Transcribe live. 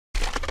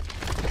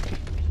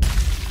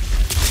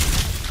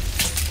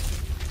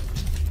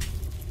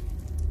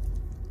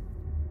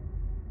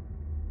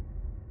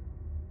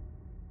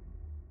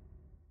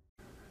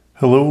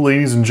Hello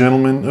ladies and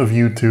gentlemen of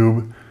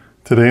YouTube.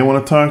 Today I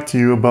want to talk to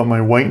you about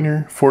my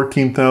Whynter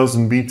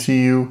 14,000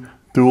 BTU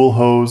dual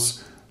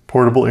hose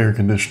portable air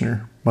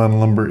conditioner, model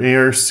number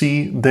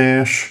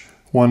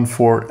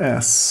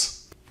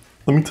ARC-14S.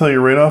 Let me tell you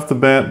right off the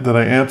bat that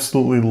I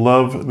absolutely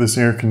love this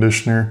air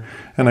conditioner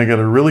and I got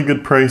a really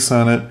good price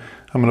on it.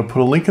 I'm going to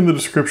put a link in the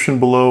description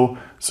below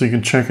so you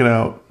can check it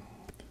out.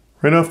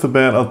 Right off the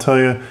bat I'll tell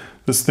you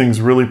this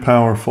thing's really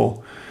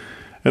powerful.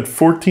 At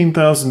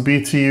 14,000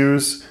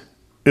 BTUs,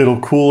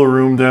 it'll cool a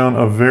room down,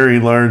 a very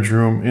large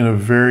room, in a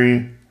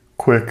very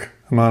quick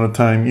amount of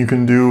time. You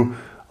can do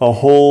a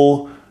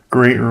whole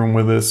great room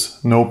with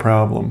this, no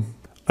problem.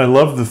 I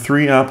love the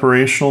 3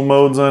 operational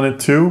modes on it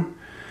too.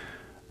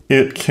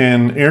 It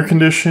can air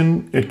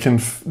condition, it can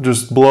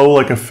just blow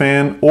like a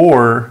fan,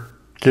 or,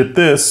 get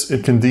this,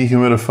 it can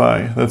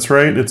dehumidify. That's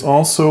right, it's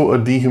also a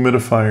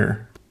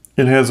dehumidifier.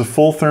 It has a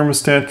full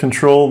thermostat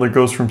control that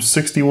goes from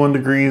 61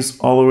 degrees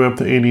all the way up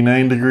to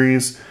 89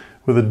 degrees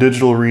with a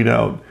digital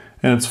readout.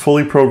 And it's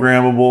fully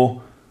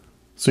programmable,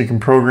 so you can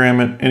program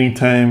it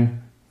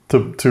anytime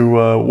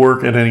to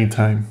work at any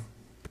time.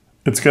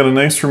 It's got a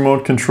nice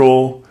remote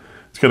control.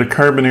 It's got a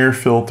carbon air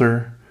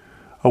filter,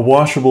 a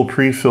washable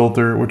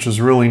pre-filter, which is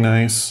really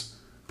nice.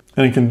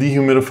 And it can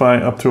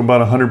dehumidify up to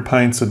about 100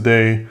 pints a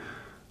day,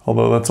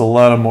 although that's a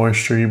lot of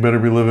moisture. You better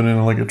be living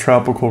in like a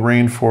tropical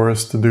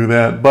rainforest to do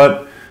that.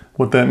 But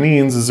what that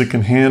means is it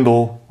can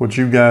handle what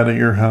you got at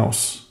your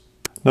house.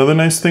 Another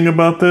nice thing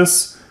about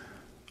this,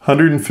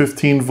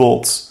 115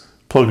 volts,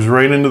 plugs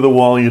right into the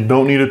wall. You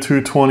don't need a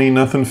 220,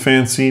 nothing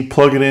fancy.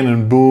 Plug it in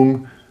and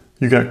boom,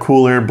 you got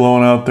cool air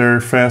blowing out there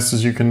fast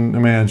as you can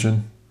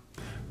imagine.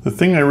 The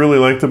thing I really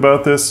liked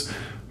about this,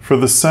 for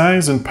the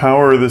size and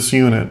power of this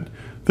unit,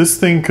 this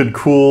thing could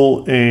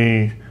cool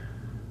a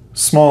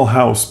small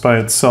house by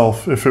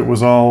itself if it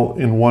was all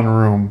in one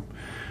room.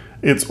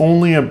 It's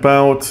only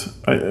about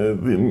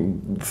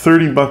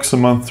 30 bucks a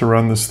month to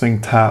run this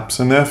thing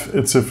tops, and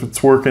that's if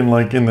it's working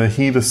like in the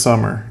heat of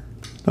summer.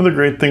 Another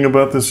great thing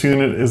about this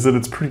unit is that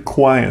it's pretty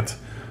quiet.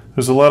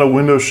 There's a lot of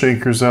window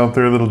shakers out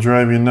there that'll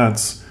drive you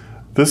nuts.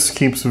 This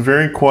keeps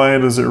very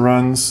quiet as it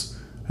runs,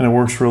 and it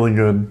works really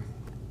good.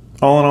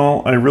 All in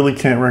all, I really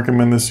can't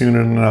recommend this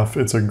unit enough.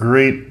 It's a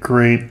great,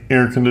 great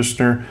air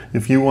conditioner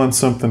if you want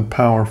something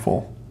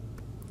powerful.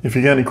 If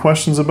you got any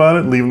questions about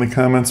it, leave in the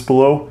comments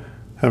below.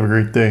 Have a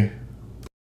great day.